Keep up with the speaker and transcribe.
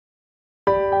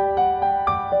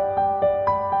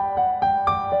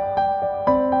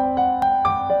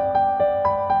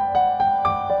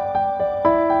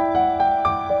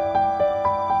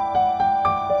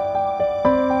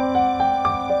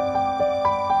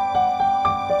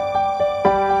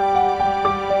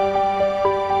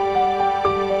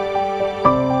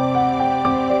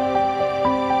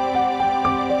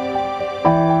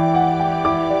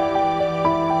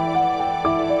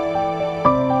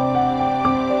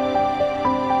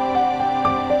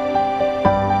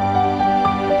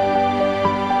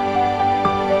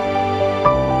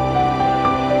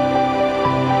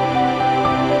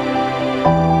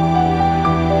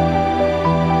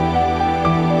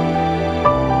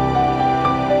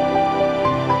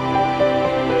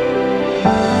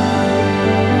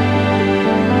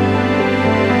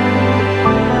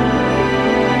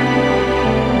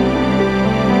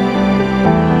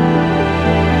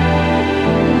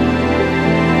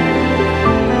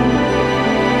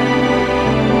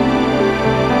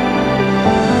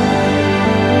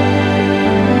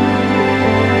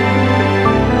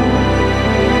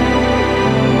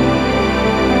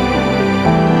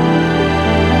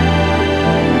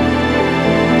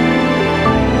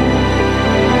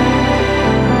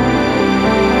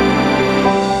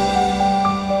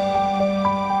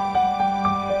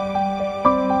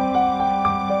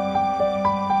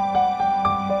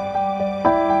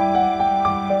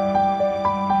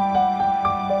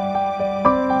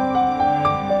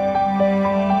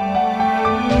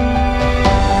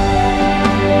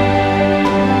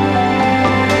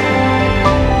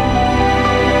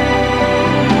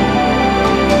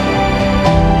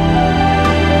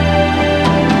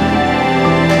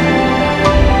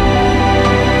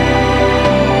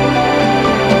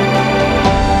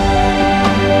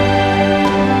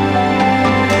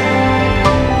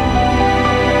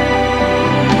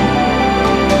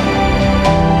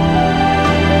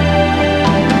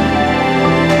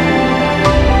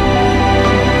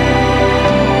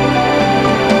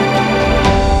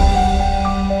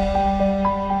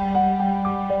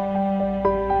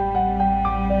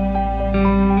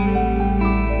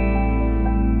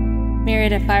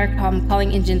Marietta Fire Comm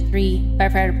calling Engine 3,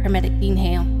 Firefighter Paramedic Dean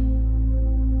Hale.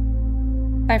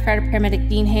 Firefighter Paramedic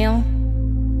Dean Hale.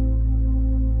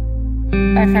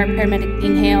 Firefighter Paramedic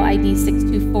Dean Hale, ID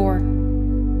 624.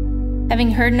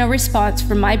 Having heard no response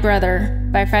from my brother,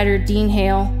 Firefighter Dean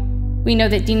Hale, we know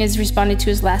that Dean has responded to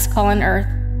his last call on Earth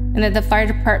and that the fire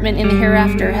department in the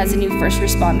hereafter has a new first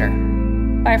responder.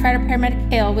 Firefighter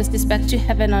Paramedic Hale was dispatched to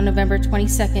heaven on November 22,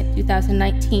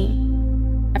 2019,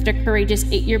 after a courageous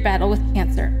 8-year battle with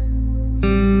cancer.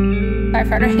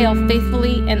 Firefighter Hale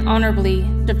faithfully and honorably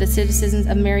served the citizens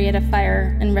of Marietta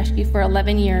Fire and Rescue for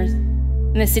 11 years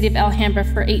and the city of Alhambra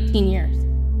for 18 years.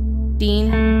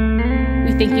 Dean,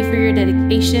 we thank you for your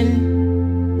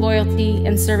dedication, loyalty,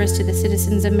 and service to the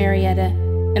citizens of Marietta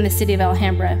and the city of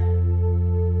Alhambra.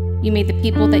 You made the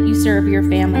people that you serve your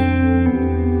family.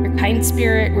 Your kind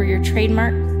spirit were your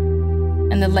trademarks,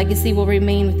 and the legacy will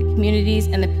remain with the communities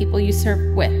and the people you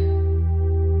serve with.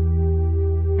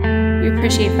 We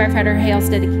appreciate Firefighter Hale's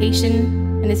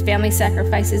dedication and his family's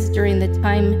sacrifices during the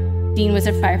time Dean was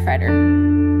a firefighter.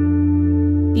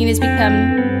 Dean has become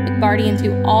a guardian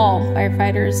to all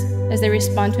firefighters as they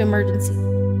respond to emergencies.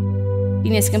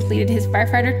 Dean has completed his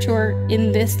firefighter tour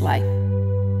in this life.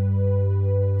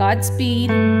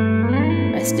 Godspeed,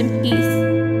 rest in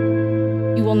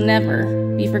peace. You will never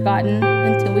be forgotten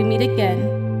until we meet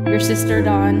again. Your sister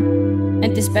Dawn,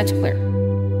 and dispatch clear.